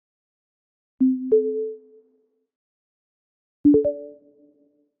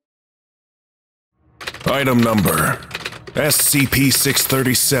Item number: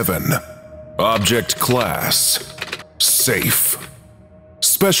 SCP-637. Object Class: Safe.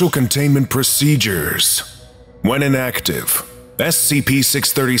 Special Containment Procedures. When inactive,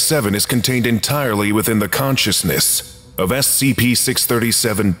 SCP-637 is contained entirely within the consciousness of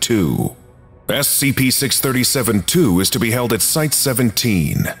SCP-637-2. SCP-637-2 is to be held at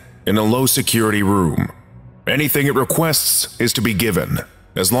Site-17 in a low-security room. Anything it requests is to be given,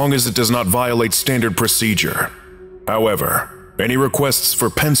 as long as it does not violate standard procedure. However, any requests for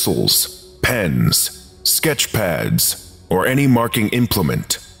pencils, pens, sketch pads, or any marking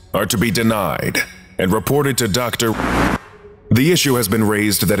implement are to be denied and reported to Dr. The issue has been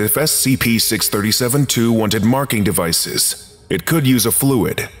raised that if SCP-637-2 wanted marking devices, it could use a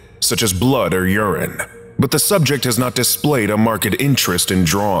fluid, such as blood or urine, but the subject has not displayed a marked interest in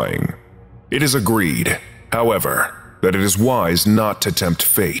drawing. It is agreed, however, that it is wise not to tempt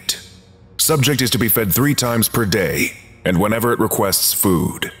fate. Subject is to be fed 3 times per day, and whenever it requests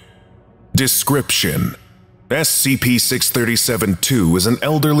food. Description: SCP-637-2 is an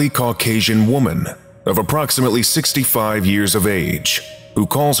elderly Caucasian woman of approximately 65 years of age, who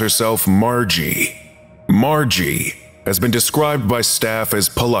calls herself Margie. Margie has been described by staff as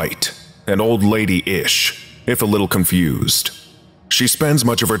polite and old lady-ish, if a little confused. She spends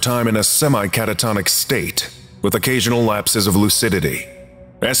much of her time in a semi-catatonic state, with occasional lapses of lucidity.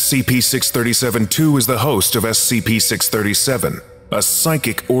 SCP-637-2 is the host of SCP-637, a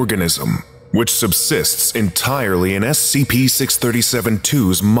psychic organism, which subsists entirely in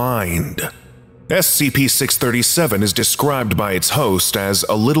SCP-637-2's mind. SCP-637 is described by its host as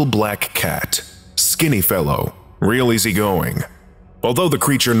a little black cat, skinny fellow, real easygoing. Although the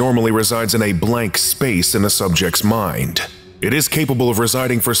creature normally resides in a blank space in the subject's mind, it is capable of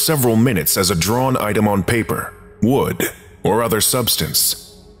residing for several minutes as a drawn item on paper, wood, or other substance.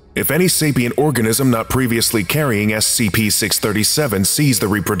 If any sapient organism not previously carrying SCP-637 sees the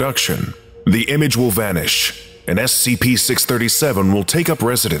reproduction, the image will vanish, and SCP-637 will take up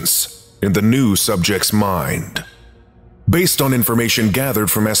residence in the new subject's mind. Based on information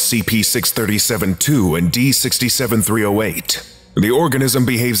gathered from SCP-637-2 and D-67308, the organism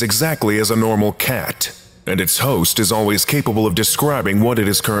behaves exactly as a normal cat, and its host is always capable of describing what it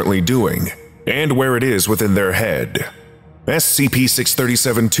is currently doing and where it is within their head.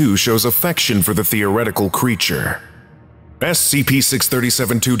 SCP-637-2 shows affection for the theoretical creature.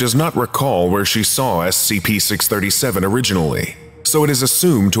 SCP-637-2 does not recall where she saw SCP-637 originally, so it is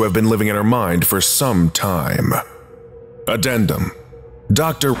assumed to have been living in her mind for some time. Addendum: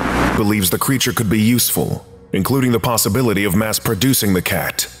 Dr. believes the creature could be useful, including the possibility of mass-producing the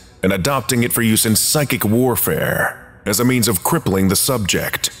cat and adopting it for use in psychic warfare as a means of crippling the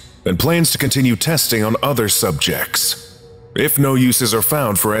subject, and plans to continue testing on other subjects. If no uses are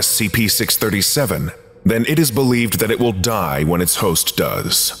found for SCP-637, then it is believed that it will die when its host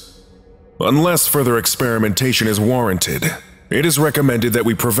does. Unless further experimentation is warranted, it is recommended that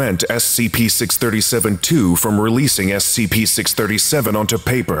we prevent SCP-637-2 from releasing SCP-637 onto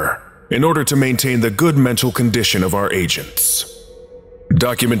paper in order to maintain the good mental condition of our agents.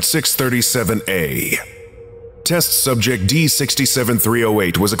 Document 637-A. Test subject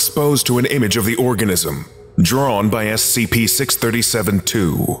D-67308 was exposed to an image of the organism, drawn by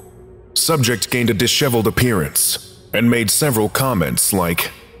SCP-637-2. Subject gained a disheveled appearance and made several comments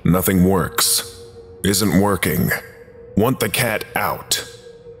like, "Nothing works," "Isn't working," "Want the cat out,"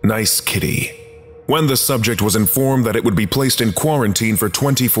 "Nice kitty." When the subject was informed that it would be placed in quarantine for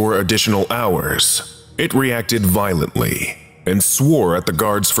 24 additional hours, it reacted violently and swore at the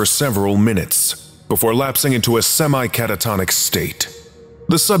guards for several minutes before lapsing into a semi-catatonic state.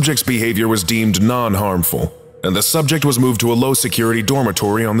 The subject's behavior was deemed non-harmful, and the subject was moved to a low-security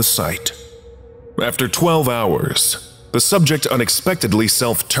dormitory on the site. After 12 hours, the subject unexpectedly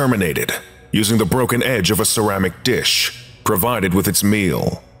self-terminated, using the broken edge of a ceramic dish provided with its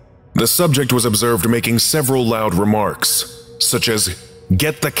meal. The subject was observed making several loud remarks, such as,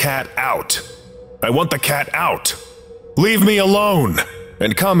 "Get the cat out," "I want the cat out," "Leave me alone,"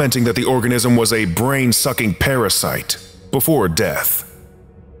 and commenting that the organism was a brain-sucking parasite before death.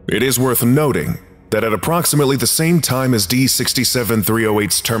 It is worth noting that at approximately the same time as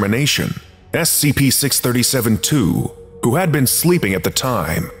D-67308's termination, SCP-637-2, who had been sleeping at the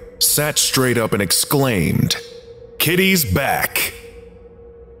time, sat straight up and exclaimed, "Kitty's back!"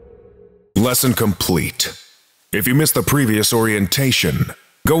 Lesson complete. If you missed the previous orientation,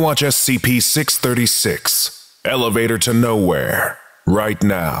 go watch SCP-636, Elevator to Nowhere, right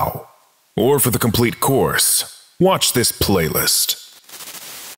now. Or for the complete course, watch this playlist.